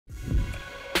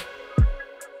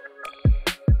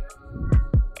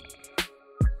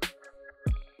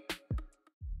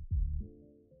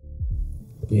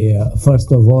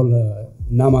First of all,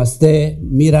 namaste.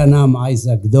 Mera naam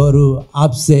Isac Doru.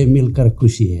 Aapse milkar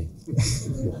khushi hai.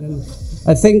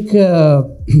 I think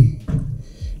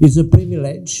it's a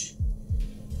privilege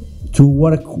to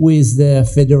work with the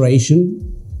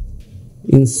federation.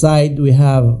 Inside we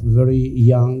have very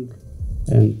young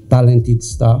and talented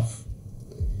staff.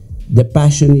 The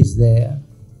passion is there,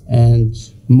 and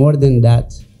more than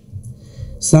that,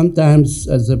 sometimes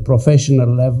as a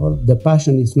professional level, the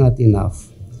passion is not enough.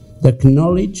 The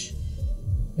knowledge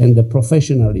and the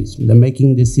professionalism, the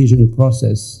making decision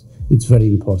process, it's very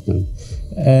important.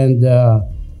 And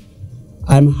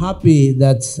I'm happy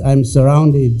that I'm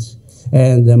surrounded,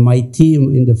 and my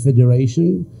team in the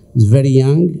federation is very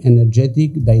young,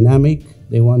 energetic, dynamic.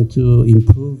 They want to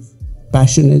improve,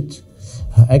 passionate,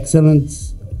 excellent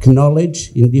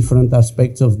knowledge in different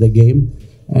aspects of the game.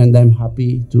 And I'm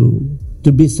happy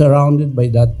to be surrounded by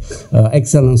that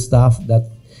excellent staff that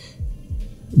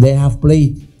they have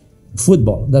played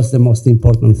football. That's the most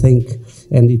important thing.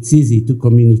 And it's easy to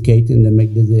communicate, and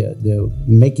the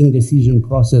making decision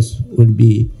process will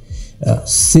be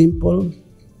simple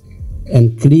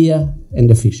and clear and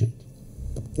efficient.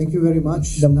 Thank you very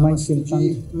much. The Namaste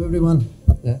to everyone.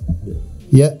 Yeah.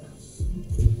 Yeah.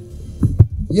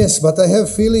 Yes, but I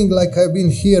have feeling like I've been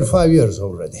here 5 years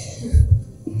already.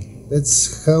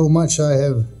 That's how much I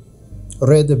have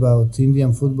read about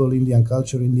Indian football, Indian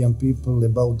culture, Indian people,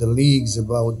 about the leagues,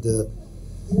 about the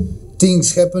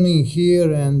things happening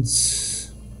here, and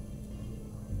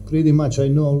pretty much I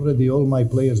know already all my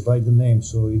players by the name,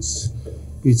 so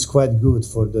it's quite good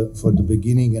for the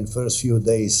beginning and first few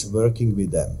days working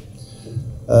with them.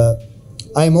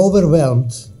 I'm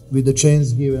overwhelmed with the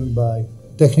chance given by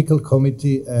Technical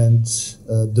Committee and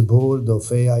the board of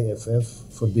AIFF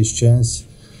for this chance.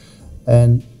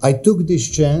 And I took this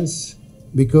chance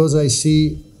because I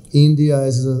see India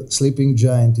as a sleeping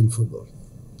giant in football.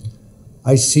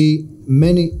 I see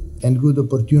many and good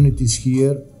opportunities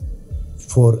here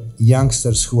for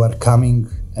youngsters who are coming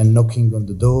and knocking on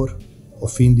the door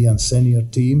of Indian senior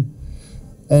team.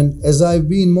 And as I've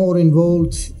been more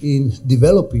involved in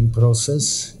developing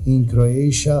process in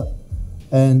Croatia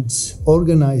and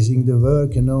organizing the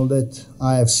work and all that,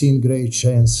 I have seen great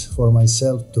chance for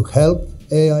myself to help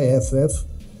AIFF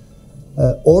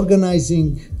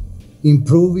organizing,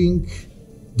 improving,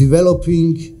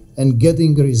 developing, and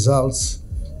getting results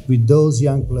with those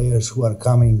young players who are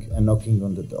coming and knocking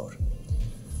on the door.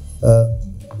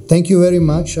 Thank you very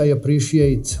much. I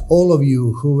appreciate all of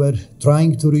you who were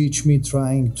trying to reach me,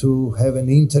 trying to have an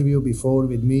interview before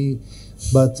with me,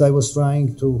 but I was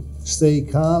trying to stay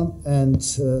calm and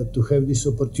to have this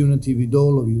opportunity with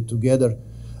all of you together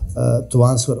to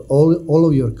answer all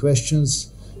of your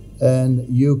questions. And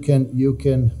you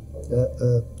can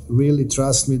really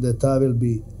trust me that I will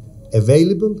be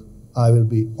available, I will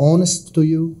be honest to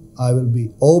you, I will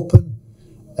be open,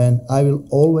 and I will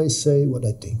always say what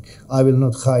I think. I will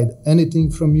not hide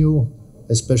anything from you,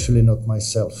 especially not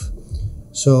myself.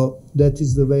 So that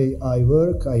is the way I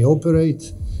work, I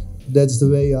operate. That's the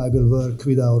way I will work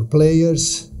with our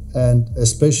players. And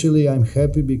especially I'm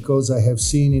happy because I have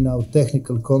seen in our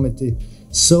technical committee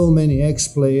so many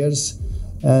ex-players,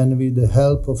 and with the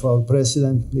help of our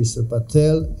president, Mr.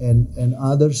 Patel, and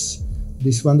others,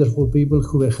 these wonderful people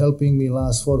who were helping me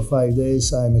last 4 or 5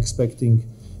 days, I'm expecting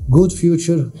good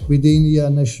future with the India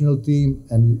national team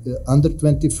and under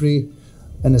 23,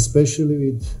 and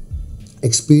especially with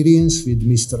experience with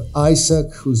Mr.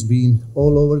 Isac, who's been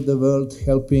all over the world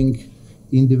helping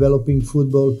in developing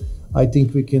football. I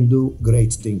think we can do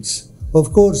great things.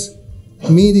 Of course,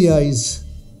 media is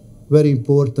very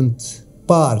important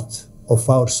part of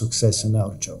our success and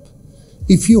our job.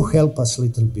 If you help us a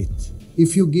little bit,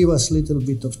 if you give us a little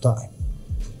bit of time,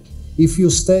 if you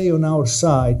stay on our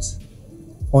side,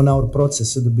 on our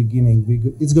process at the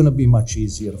beginning, it's going to be much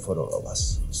easier for all of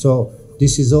us. So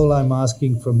this is all I'm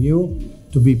asking from you,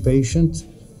 to be patient.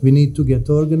 We need to get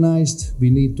organized. We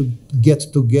need to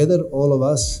get together, all of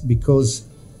us, because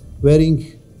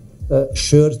wearing a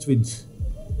shirt with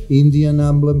Indian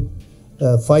emblem,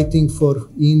 fighting for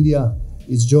India,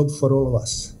 is job for all of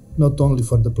us, not only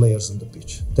for the players on the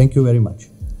pitch. Thank you very much.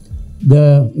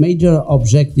 The major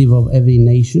objective of every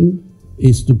nation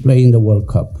is to play in the World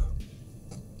Cup.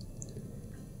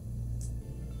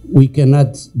 We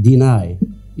cannot deny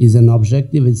it's an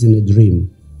objective, it's in a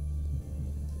dream.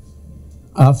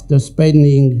 After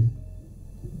spending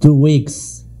 2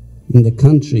 weeks in the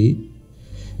country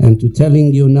and to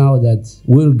telling you now that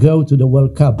we'll go to the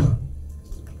World Cup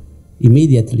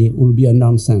immediately will be a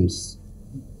nonsense.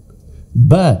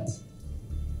 But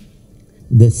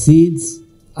the seeds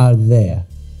are there.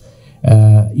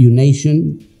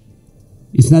 U-Nation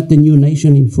is not the new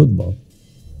nation in football.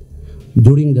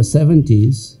 During the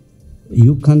 70s,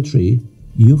 country,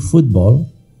 football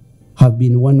have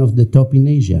been one of the top in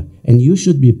Asia, and you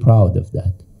should be proud of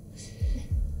that.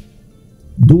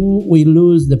 Do we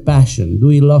lose the passion? Do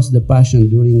we lose the passion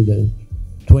during the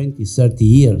 20, 30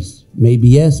 years? Maybe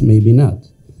yes, maybe not.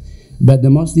 But the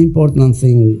most important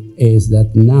thing is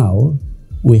that now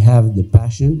we have the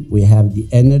passion, we have the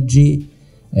energy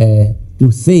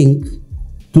to think,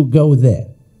 to go there,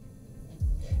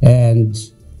 and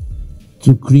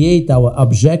to create our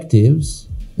objectives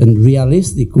and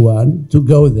realistic one to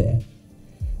go there.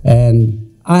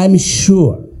 And I'm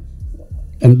sure,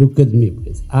 and look at me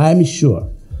please, I'm sure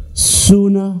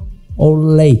sooner or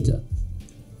later,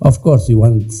 of course we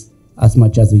want as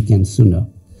much as we can sooner,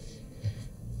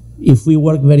 if we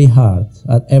work very hard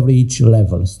at each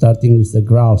level, starting with the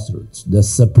grassroots, the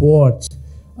support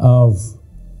of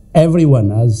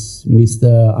everyone, as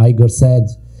Mr. Igor said,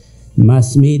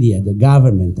 mass media, the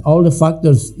government, all the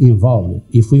factors involved,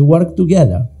 if we work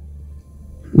together,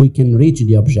 we can reach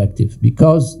the objective,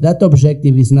 because that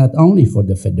objective is not only for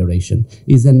the federation,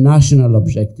 it's a national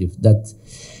objective that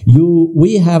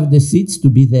we have the seats to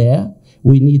be there.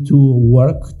 We need to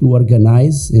work to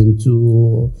organize and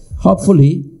to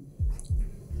hopefully,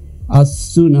 as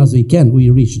soon as we can, we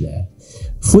reach there.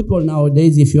 Football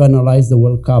nowadays, if you analyze the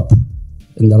World Cup,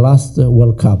 in the last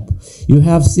World Cup, you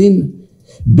have seen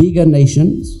bigger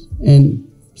nations and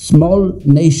small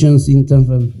nations in terms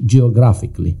of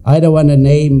geographically. I don't want to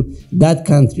name that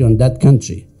country on that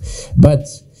country, but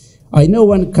I know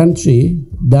one country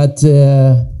that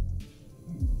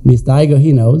Mr. Igor,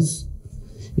 he knows,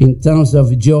 in terms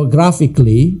of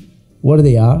geographically where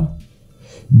they are,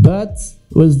 but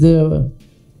was the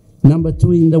number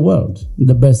 2 in the world,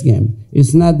 the best game.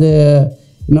 It's not the,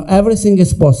 everything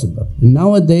is possible.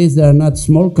 Nowadays, there are not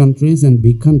small countries and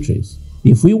big countries.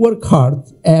 If we work hard,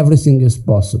 everything is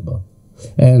possible.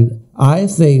 And I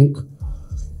think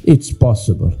it's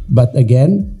possible. But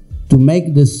again, to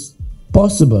make this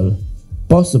possible,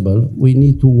 we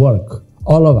need to work,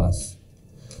 all of us.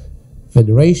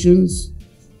 Federations,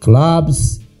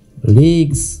 clubs,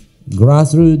 leagues,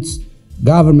 grassroots,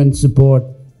 government support,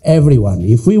 everyone.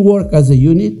 If we work as a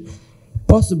unit,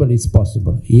 possible is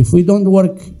possible. If we don't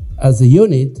work as a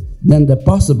unit, then the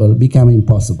possible become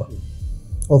impossible.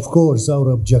 Of course, our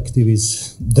objective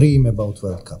is dream about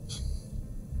World Cup.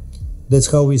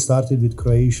 That's how we started with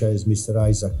Croatia, as Mr.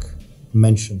 Isac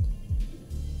mentioned.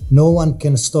 No one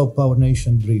can stop our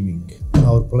nation dreaming,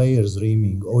 our players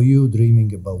dreaming, or you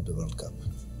dreaming about the World Cup.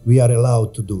 We are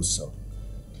allowed to do so.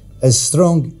 As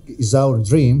strong is our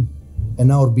dream,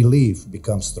 and our belief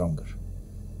becomes stronger.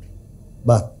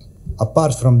 But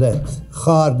apart from that,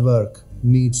 hard work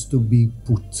needs to be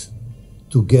put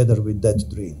together with that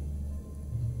dream.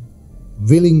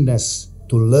 Willingness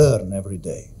to learn every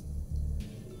day.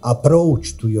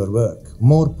 Approach to your work,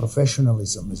 more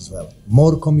professionalism as well,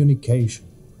 more communication.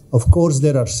 Of course,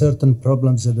 there are certain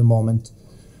problems at the moment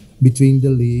between the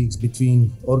leagues,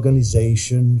 between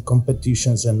organization,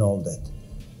 competitions and all that.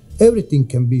 Everything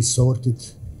can be sorted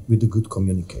with a good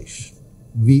communication.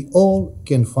 We all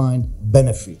can find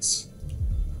benefits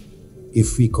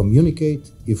if we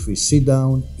communicate, if we sit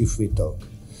down, if we talk.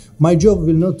 My job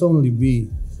will not only be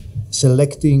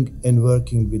selecting and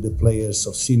working with the players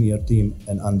of senior team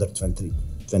and under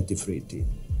 23 team.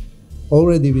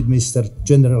 Already with Mr.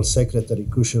 General Secretary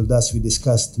Khel, we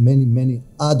discussed many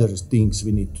other things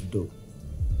we need to do.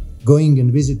 Going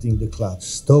and visiting the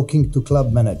clubs, talking to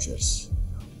club managers,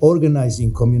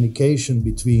 organizing communication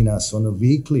between us on a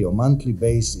weekly or monthly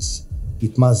basis.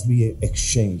 It must be an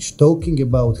exchange, talking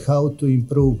about how to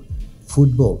improve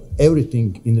football,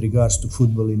 everything in regards to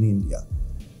football in India.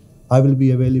 I will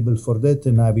be available for that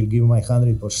and I will give my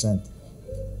 100%.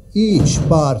 Each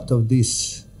part of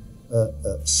these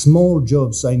small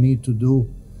jobs I need to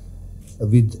do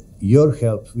with your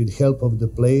help, with help of the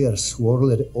players who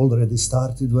already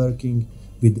started working,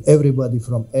 with everybody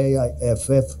from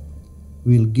AIFF,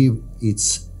 will give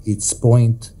its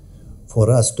point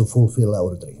for us to fulfill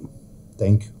our dream.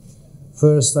 Thank you.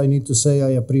 First, I need to say I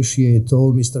appreciate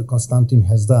all Mr. Konstantin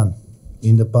has done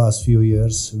in the past few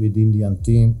years with Indian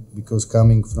team, because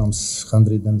coming from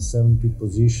 170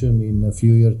 position in a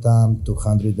few year time to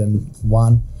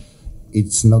 101,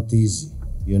 it's not easy.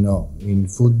 You know, in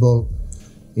football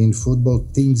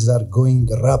things are going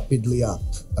rapidly up,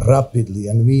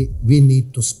 and we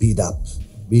need to speed up.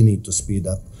 We need to speed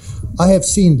up. I have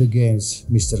seen the games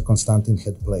Mr. Konstantin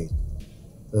had played.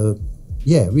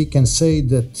 Yeah, we can say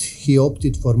that he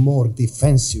opted for more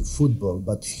defensive football,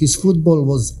 but his football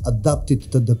was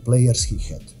adapted to the players he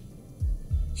had.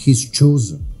 he's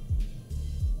chosen.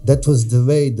 That was the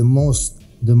way, the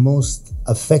most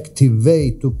effective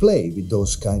way to play with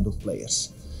those kind of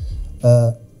players.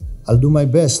 I'll do my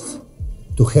best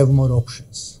to have more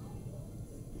options,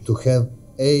 to have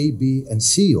A, B, and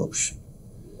C option,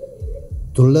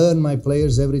 to learn my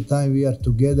players every time we are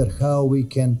together how we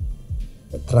can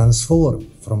transform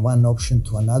from one option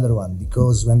to another one,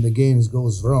 because when the game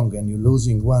goes wrong and you're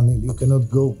losing 1-0, you cannot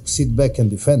go sit back and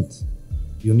defend.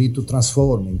 You need to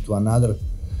transform into another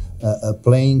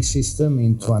playing system,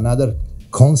 into another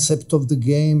concept of the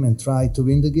game, and try to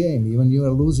win the game, even you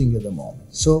are losing at the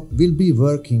moment. So we'll be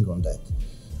working on that.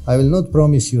 I will not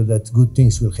promise you that good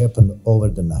things will happen over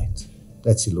the night.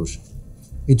 That's illusion.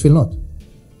 It will not.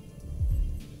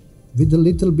 With a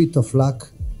little bit of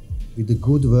luck, with the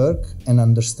good work and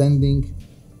understanding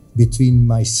between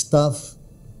my staff,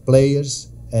 players,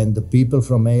 and the people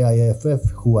from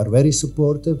AIFF who are very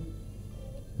supportive,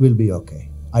 we'll be okay.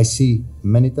 I see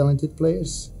many talented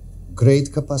players,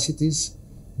 great capacities.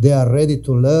 They are ready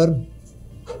to learn,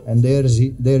 and there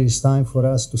is time for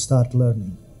us to start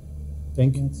learning.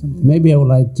 Thank you. Maybe I would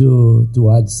like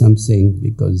to add something,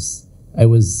 because I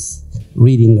was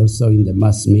reading also in the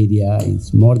mass media,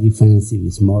 it's more defensive,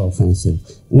 it's more offensive.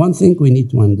 One thing we need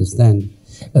to understand,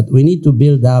 that we need to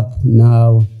build up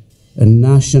now a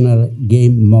national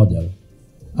game model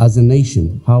as a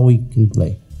nation, how we can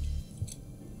play.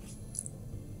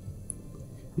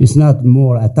 It's not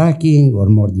more attacking or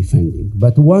more defending.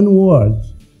 But one word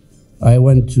I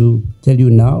want to tell you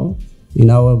now, in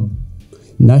our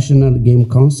national game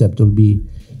concept will be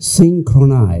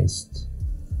synchronized.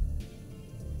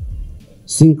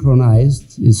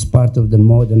 Synchronized is part of the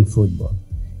modern football.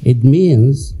 It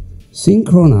means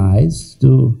synchronized,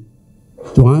 to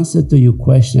answer to your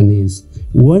question, is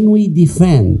when we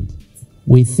defend,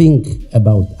 we think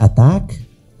about attack,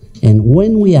 and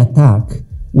when we attack,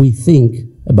 we think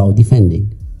about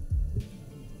defending.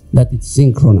 That it's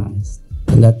synchronized,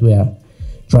 and that we are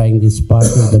trying this part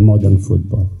of the modern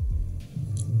football.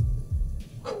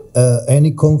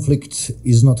 Any conflict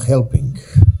is not helping.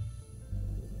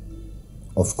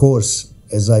 Of course,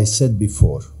 as I said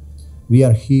before, we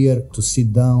are here to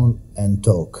sit down and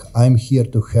talk. I'm here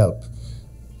to help.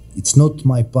 It's not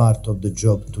my part of the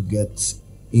job to get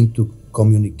into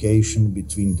communication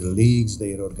between the leagues,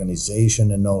 their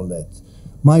organization, and all that.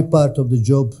 My part of the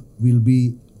job will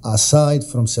be, aside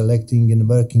from selecting and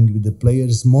working with the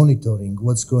players, monitoring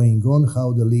what's going on,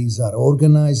 how the leagues are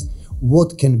organized,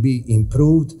 what can be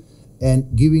improved,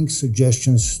 and giving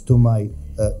suggestions to my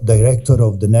director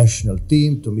of the national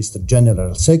team, to Mr.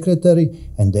 General Secretary,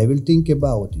 and they will think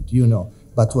about it, you know.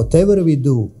 But whatever we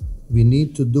do, we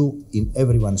need to do in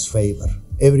everyone's favor.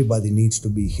 Everybody needs to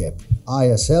be happy.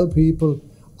 ISL people,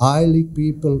 I-League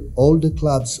people, all the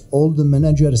clubs, all the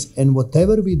managers, and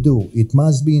whatever we do, it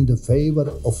must be in the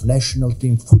favor of national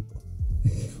team football.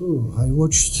 I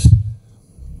watched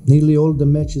nearly all the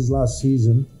matches last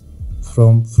season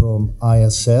from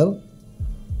ISL.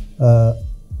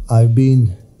 I've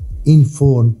been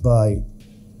informed by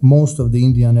most of the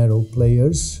Indian Arrow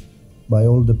players, by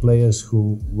all the players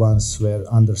who once were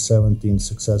under 17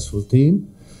 successful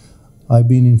team. I've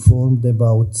been informed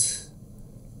about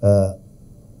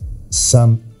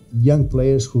some young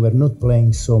players who were not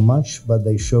playing so much, but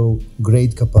they show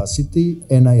great capacity.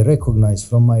 And I recognize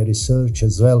from my research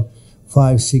as well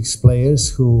 5-6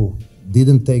 players who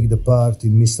didn't take the part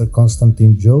in Mr.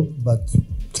 Konstantin's job, but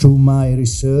through my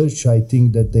research, I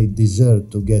think that they deserve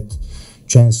to get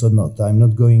chance or not. I'm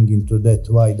not going into that,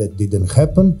 why that didn't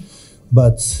happen,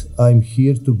 but I'm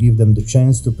here to give them the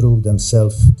chance to prove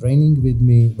themselves, training with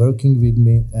me, working with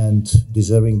me, and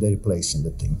deserving their place in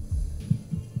the team.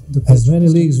 As many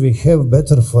leagues we have,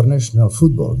 better for national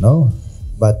football, no?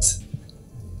 But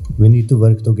we need to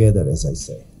work together, as I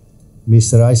say.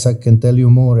 Mr. Isac can tell you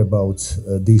more about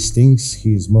these things.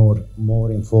 He's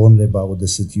more informed about the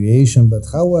situation, but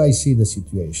how I see the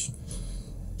situation.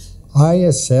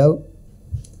 ISL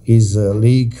is a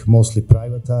league mostly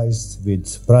privatized,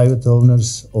 with private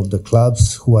owners of the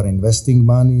clubs who are investing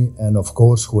money, and of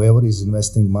course whoever is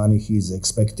investing money, he is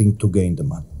expecting to gain the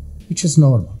money, which is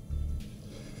normal.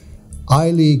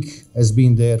 I-League has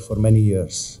been there for many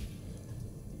years,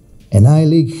 and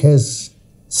I-League has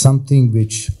something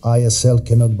which ISL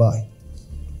cannot buy.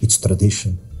 It's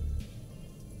tradition.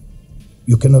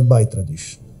 You cannot buy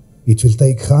tradition. It will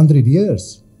take 100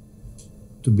 years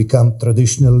to become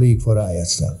traditional league for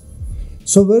ISL.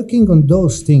 So working on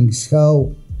those things,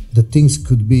 how the things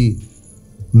could be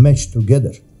matched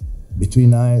together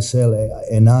between ISL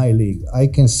and I-League, I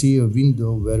can see a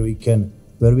window where we can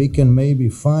where we can maybe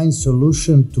find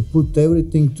solution to put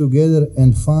everything together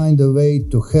and find a way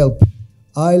to help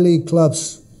I-League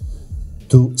clubs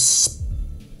to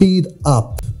speed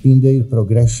up in their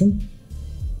progression,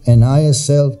 and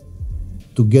ISL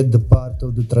to get the part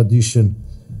of the tradition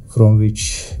from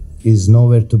which is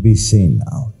nowhere to be seen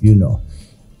now, you know.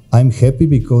 I'm happy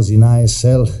because in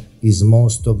ISL is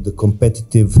most of the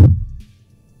competitive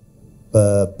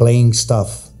playing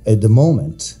stuff at the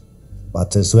moment,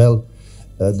 but as well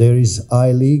there is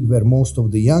I-League where most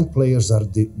of the young players are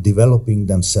developing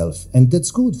themselves, and that's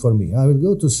good for me. I will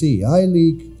go to see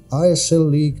I-League,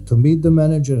 ISL League, to meet the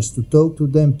managers, to talk to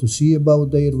them, to see about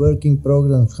their working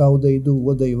programs, how they do,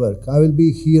 what they work. I will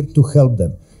be here to help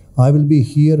them. I will be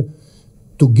here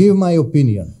to give my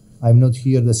opinion. I'm not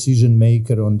here decision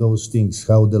maker on those things,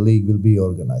 how the league will be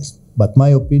organized, but my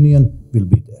opinion will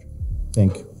be there.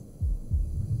 Thank you.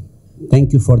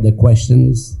 Thank you for the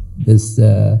questions. This,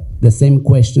 the same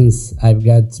questions I've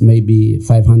got maybe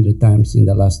 500 times in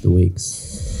the last 2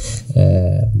 weeks.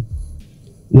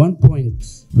 One point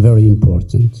very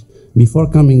important. Before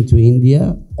coming to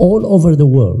India, all over the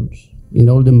world, in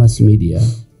all the mass media,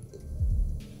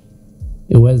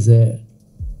 it was a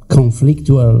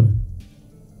conflictual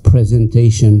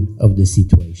presentation of the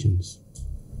situations.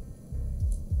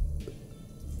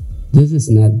 This is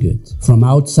not good. From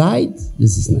outside,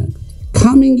 this is not good.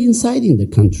 Coming inside in the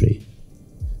country,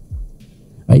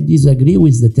 I disagree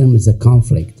with the term as a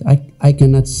conflict. I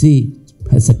cannot see it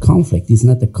as a conflict. It's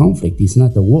not a conflict. It's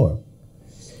not a war.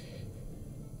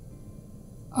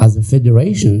 As a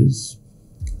federations,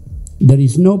 there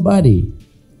is nobody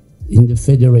in the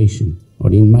federation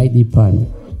or in my department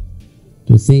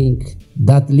to think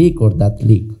that league or that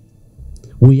league.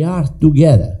 We are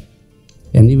together.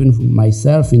 And even for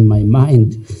myself, in my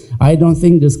mind, I don't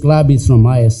think this club is from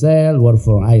ISL or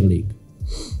from I-League.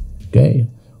 Okay?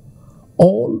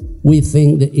 All we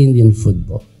think the Indian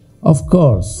football. Of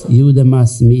course, you, the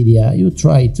mass media, you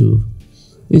try to,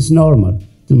 it's normal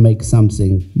to make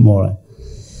something more,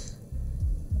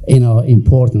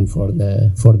 important for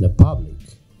the public.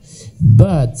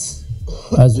 But,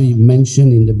 as we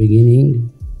mentioned in the beginning,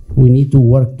 we need to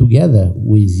work together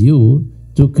with you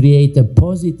to create a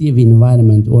positive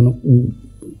environment on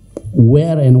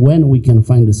where and when we can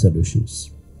find the solutions.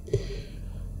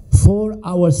 For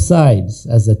our sides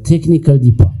as a technical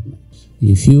department,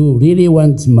 if you really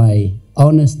want my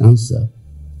honest answer,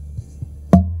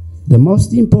 the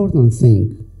most important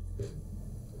thing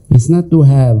is not to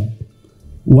have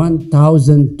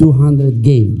 1,200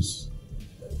 games.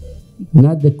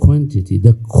 Not the quantity,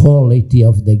 the quality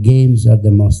of the games are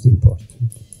the most important.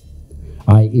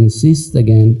 I insist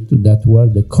again to that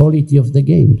word, the quality of the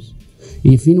games.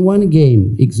 If in one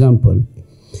game, example,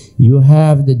 you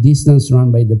have the distance run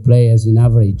by the players in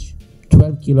average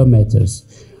 12 kilometers,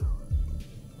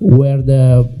 where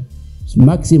the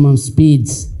maximum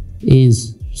speeds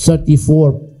is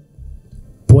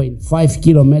 34.5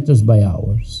 kilometers by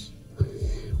hour,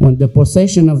 when the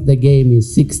possession of the game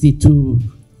is 62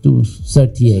 to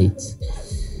 38,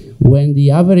 when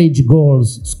the average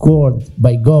goals scored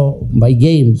by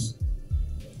games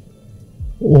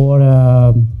or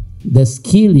the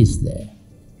skill is there,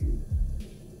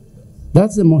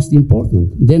 that's the most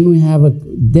important. Then we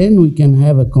can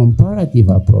have a comparative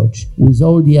approach with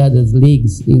all the other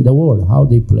leagues in the world, how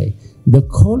they play. The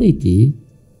quality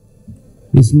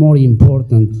is more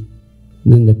important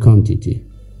than the quantity.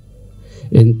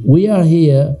 And we are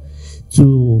here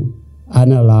to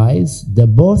analyze the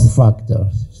both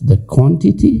factors, the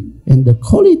quantity and the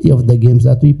quality of the games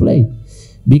that we play.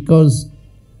 Because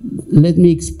let me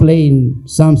explain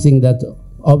something that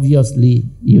obviously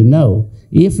you know.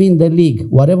 If in the league,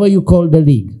 whatever you call the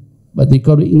league, but we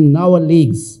call it in our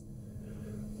leagues,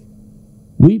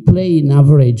 we play in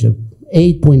average of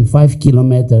 8.5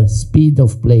 kilometer speed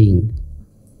of playing.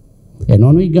 And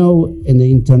when we go in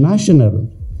the international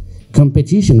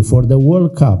competition for the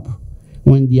World Cup,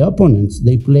 when the opponents,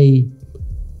 they play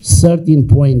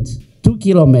 13.2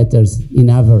 kilometers in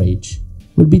average, it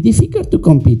will be difficult to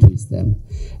compete with them.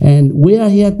 And we are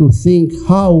here to think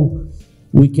how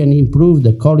we can improve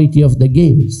the quality of the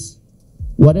games,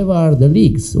 whatever are the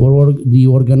leagues or the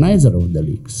organizer of the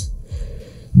leagues.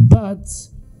 But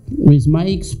with my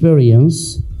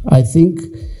experience, I think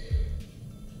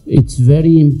it's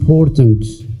very important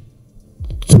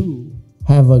to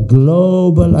have a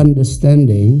global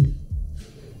understanding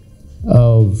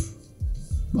of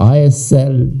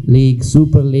ISL League,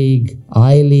 Super League,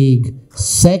 I-League,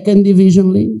 Second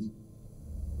Division League,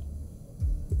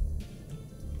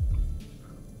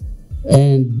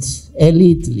 and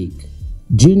Elite League,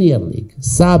 Junior League,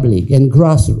 Sub League, and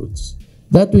Grassroots.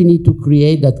 That we need to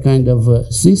create that kind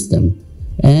of system.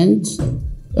 And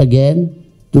again,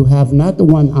 to have not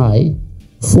one eye,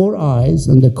 4 eyes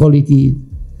on the quality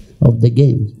of the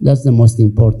game. That's the most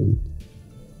important.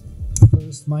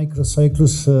 First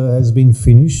microcyclus has been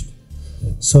finished.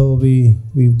 So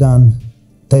we've done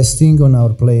testing on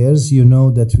our players. You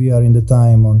know that we are in the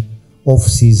time on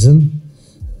off-season.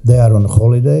 They are on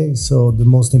holiday. So the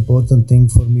most important thing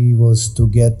for me was to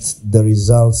get the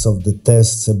results of the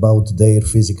tests about their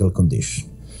physical condition.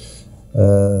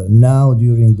 Now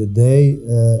during the day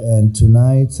and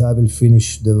tonight I will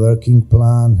finish the working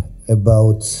plan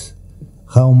about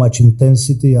how much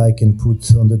intensity I can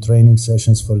put on the training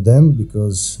sessions for them,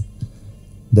 because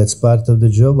that's part of the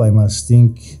job. I must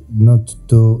think not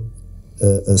to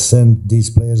send these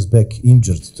players back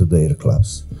injured to their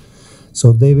clubs.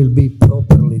 So they will be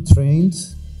properly trained.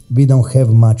 We don't have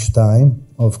much time,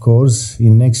 of course.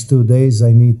 In next 2 days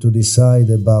I need to decide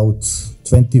about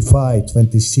 25,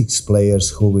 26 players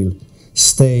who will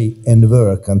stay and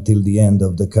work until the end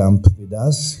of the camp with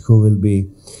us, who will be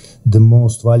the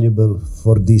most valuable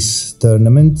for this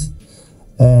tournament.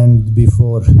 And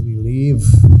before we leave,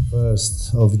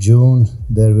 1st of June,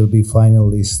 there will be final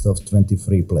list of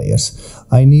 23 players.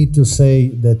 I need to say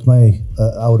that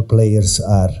our players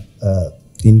are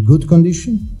in good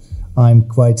condition. I'm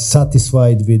quite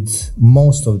satisfied with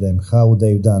most of them, how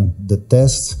they've done the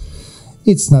tests.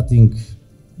 It's nothing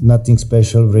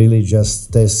special, really,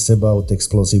 just tests about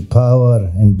explosive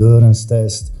power, endurance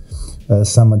test,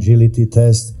 some agility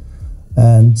test.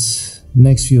 And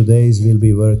next few days we'll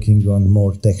be working on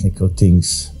more technical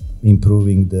things,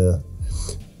 improving the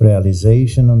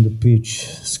realization on the pitch,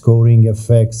 scoring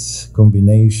effects,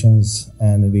 combinations,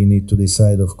 and we need to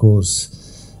decide, of course,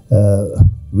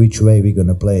 which way we're going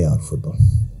to play our football.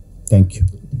 Thank you.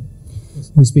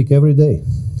 We speak every day.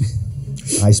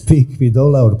 I speak with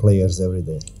all our players every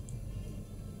day.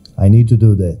 I need to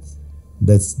do that.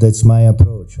 That's my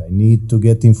approach. I need to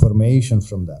get information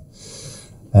from them.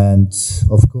 And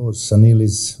of course, Sanil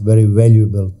is very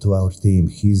valuable to our team.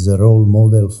 He's a role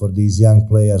model for these young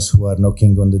players who are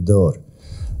knocking on the door.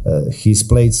 He's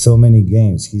played so many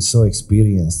games. He's so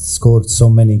experienced, scored so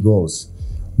many goals.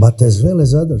 But as well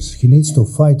as others, he needs to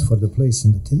fight for the place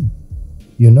in the team.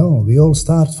 You know, we all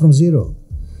start from zero.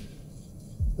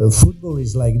 Football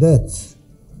is like that.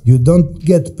 You don't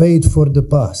get paid for the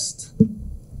past.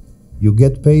 You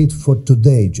get paid for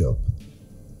today's job.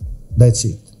 That's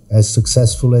it. As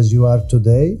successful as you are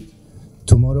today,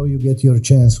 tomorrow you get your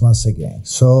chance once again.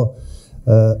 So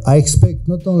I expect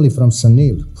not only from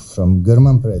Sanil, from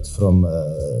Gurmanpret, from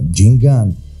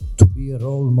Jingan, to be a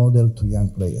role model to young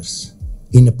players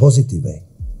in a positive way,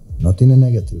 not in a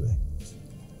negative way.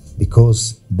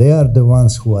 Because they are the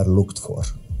ones who are looked for.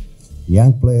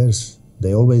 Young players,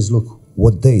 they always look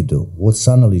what they do, what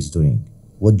Sanil is doing,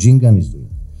 what Jingan is doing.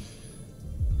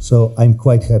 So I'm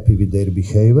quite happy with their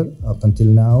behavior up until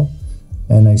now,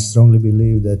 and I strongly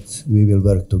believe that we will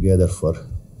work together for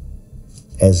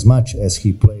as much as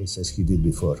he plays as he did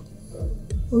before.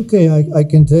 Okay, I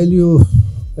can tell you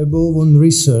above on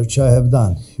research I have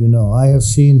done. You know, I have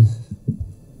seen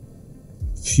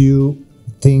few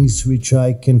things which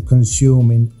I can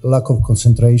consume in lack of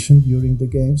concentration during the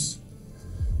games,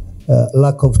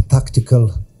 lack of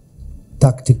tactical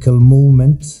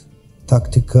movement,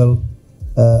 tactical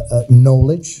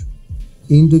knowledge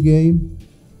in the game,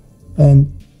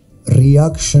 and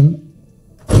reaction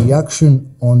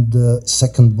on the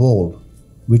second ball,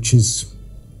 which is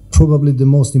probably the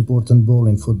most important ball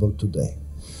in football today.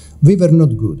 We were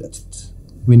not good at it.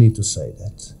 We need to say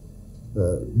that.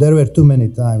 There were too many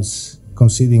times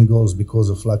conceding goals because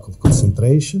of lack of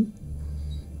concentration.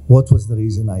 What was the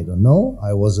reason? I don't know.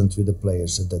 I wasn't with the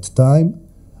players at that time.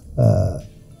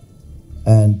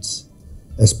 And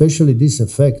especially this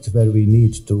effect where we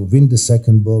need to win the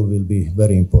second ball will be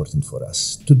very important for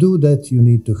us. To do that, you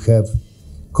need to have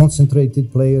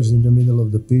concentrated players in the middle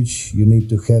of the pitch. You need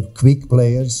to have quick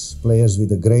players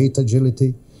with a great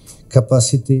agility,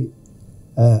 capacity,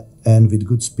 and with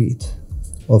good speed.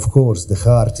 Of course, the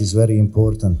heart is very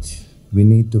important. We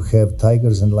need to have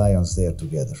tigers and lions there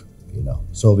together, you know.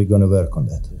 So we're going to work on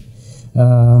that.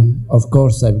 Of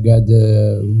course, I've got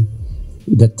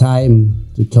the time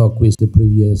to talk with the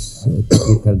previous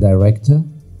technical director.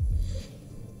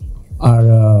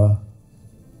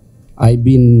 I've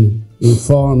been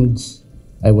informed,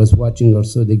 I was watching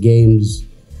also the games,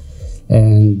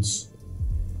 and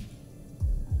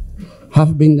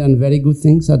have been done very good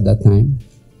things at that time.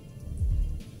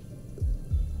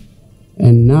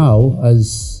 And now,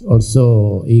 as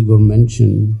also Igor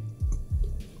mentioned,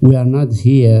 we are not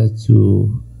here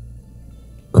to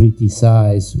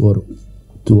criticize or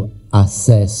to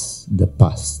assess the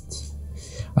past.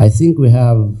 I think we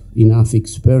have enough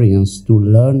experience to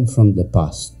learn from the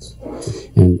past.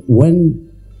 And when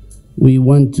we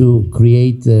want to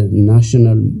create a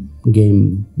national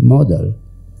game model,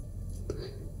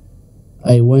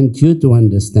 I want you to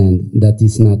understand that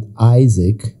it's not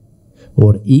Isaac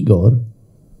or Igor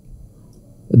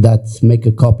that make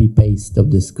a copy-paste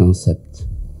of this concept.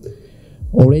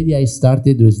 Already I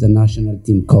started with the national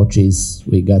team coaches.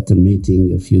 We got a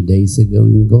meeting a few days ago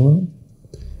in Goa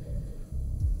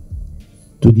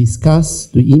to discuss,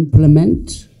 to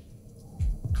implement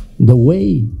the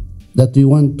way that we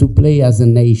want to play as a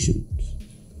nation.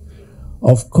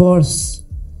 Of course,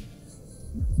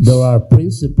 there are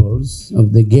principles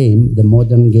of the game, the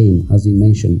modern game, as he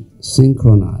mentioned,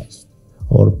 synchronized,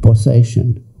 or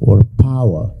possession, or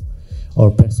power, or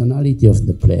personality of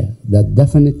the player, that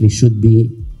definitely should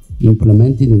be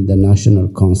implemented in the national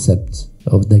concept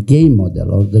of the game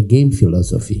model, or the game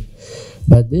philosophy.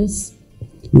 But this,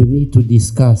 we need to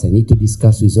discuss. I need to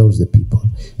discuss with all the people.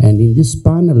 And in this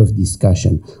panel of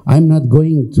discussion, I'm not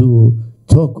going to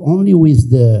talk only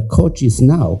with the coaches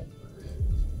now.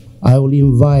 I will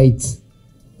invite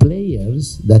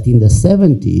players that in the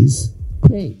 70s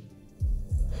play.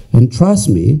 And trust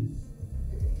me,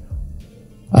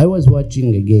 I was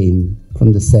watching a game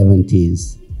from the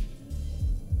 70s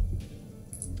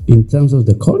in terms of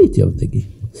the quality of the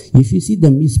game. If you see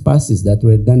the missed passes that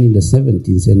were done in the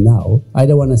 70s and now, I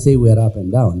don't want to say we're up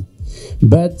and down,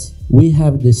 but we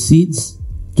have the seeds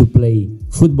to play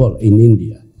football in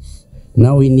India.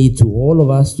 Now we need to, all of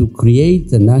us, to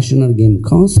create a national game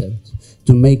concept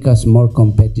to make us more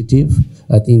competitive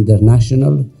at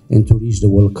international and to reach the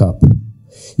World Cup.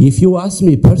 If you ask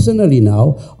me personally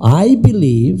now, I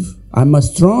believe, I'm a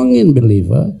strong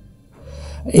believer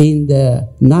in the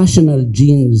national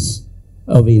genes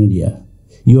of India.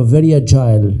 You are very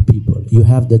agile people. You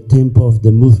have the tempo of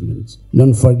the movement.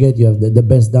 Don't forget you have the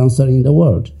best dancer in the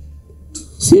world.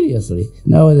 Seriously.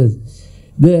 Now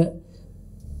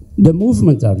the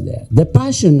movement are there. The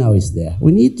passion now is there.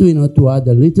 We need to, to add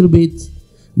a little bit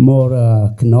more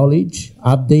knowledge,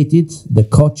 update it, the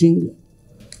coaching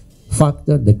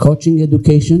factor, the coaching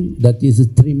education. That is a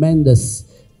tremendous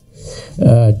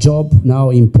job now,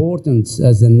 important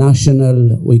as a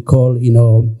national, we call,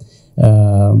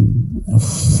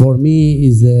 for me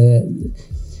is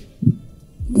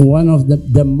one of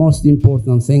the most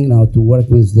important thing now to work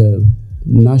with the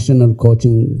national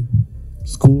coaching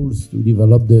schools to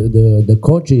develop the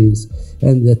coaches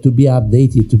and to be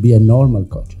updated to be a normal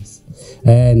coaches.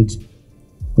 And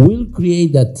we'll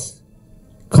create that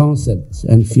concept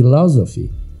and philosophy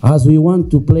as we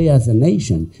want to play as a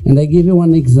nation. And I give you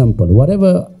one example,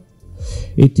 whatever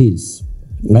it is.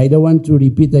 I don't want to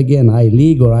repeat again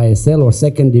I-League or ISL or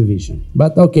second division.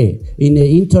 But okay, in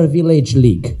the inter-village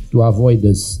league, to avoid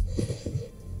this,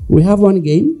 we have one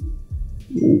game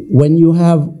when you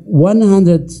have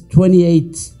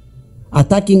 128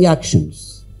 attacking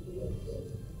actions.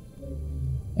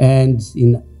 And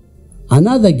in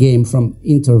another game from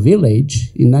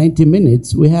inter-village, in 90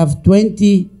 minutes, we have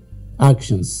 20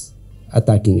 actions,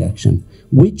 attacking action.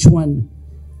 Which one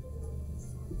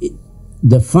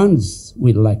the fans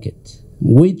will like it?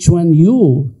 Which one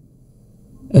you,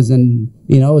 as an,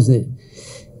 as a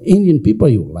Indian people,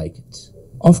 you like it?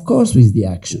 Of course, with the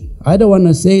action. I don't want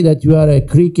to say that you are a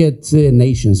cricket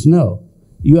nation. No,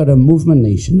 you are a movement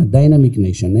nation, a dynamic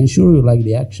nation, and sure you like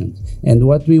the actions. And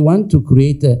what we want to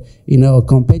create a, a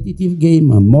competitive game,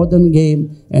 a modern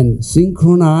game, and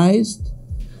synchronized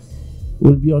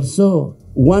will be also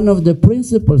one of the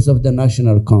principles of the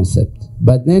national concept.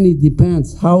 But then it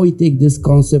depends how we take this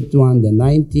concept to under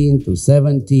 19, to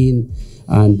 17,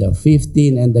 under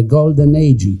 15, and the golden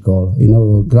age we call,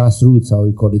 grassroots, how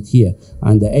we call it here,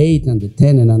 under 8, under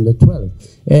 10, and under 12.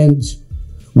 And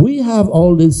we have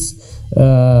all this,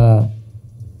 not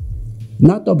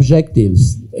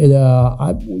objectives.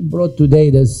 I brought today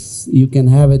this, you can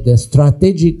have it, a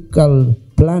strategical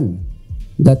plan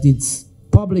that it's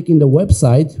public in the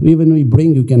website. Even we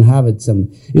bring, you can have it.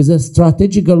 Is a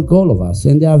strategical goal of us,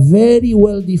 and they are very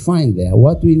well defined there.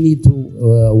 What we need to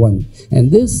want, and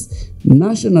this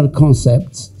national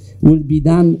concept will be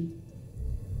done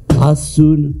as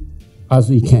soon as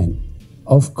we can.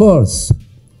 Of course,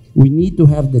 we need to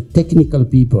have the technical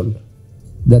people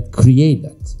that create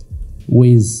that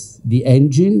with the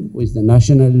engine, with the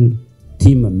national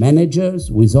team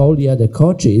managers, with all the other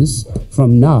coaches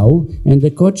from now, and the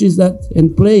coaches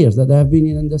and players that have been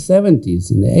in the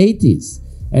 70s, in the 80s.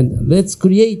 And let's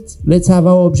have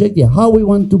our objective, how we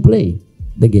want to play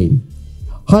the game,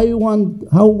 how we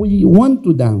want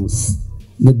to dance,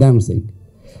 the dancing.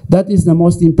 That is the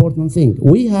most important thing.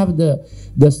 We have the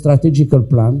strategical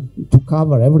plan to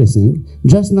cover everything.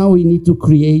 Just now we need to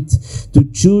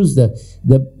choose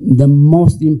the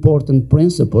most important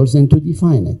principles and to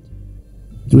define it,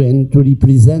 and to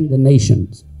represent the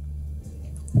nations.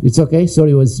 It's okay?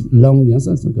 Sorry, it was long, the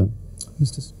answer. It's okay.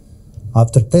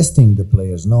 After testing the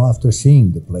players, no, after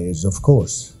seeing the players, of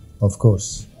course.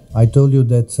 I told you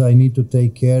that I need to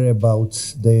take care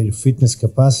about their fitness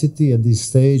capacity at this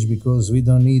stage because we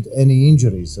don't need any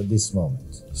injuries at this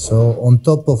moment. So on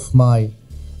top of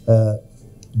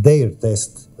their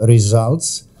test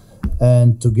results,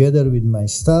 and together with my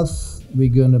staff, we're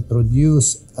going to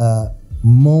produce a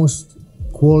most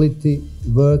quality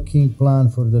working plan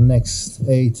for the next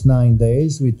 8-9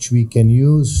 days, which we can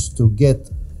use to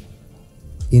get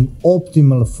in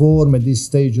optimal form at this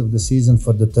stage of the season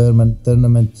for the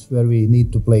tournament where we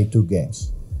need to play 2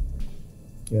 games.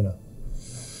 You know,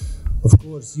 of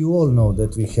course, you all know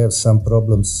that we have some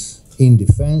problems in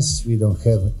defense. We don't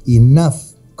have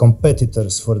enough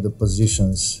competitors for the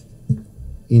positions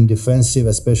in defensive,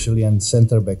 especially in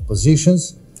center-back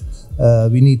positions.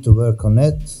 We need to work on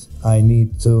it. I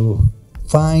need to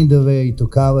find a way to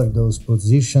cover those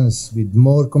positions with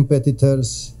more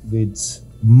competitors, with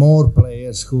more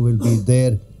players who will be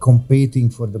there competing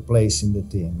for the place in the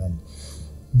team. And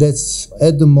that's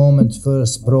at the moment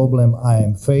first problem I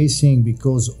am facing,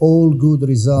 because all good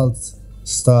results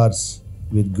starts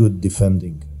with good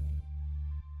defending.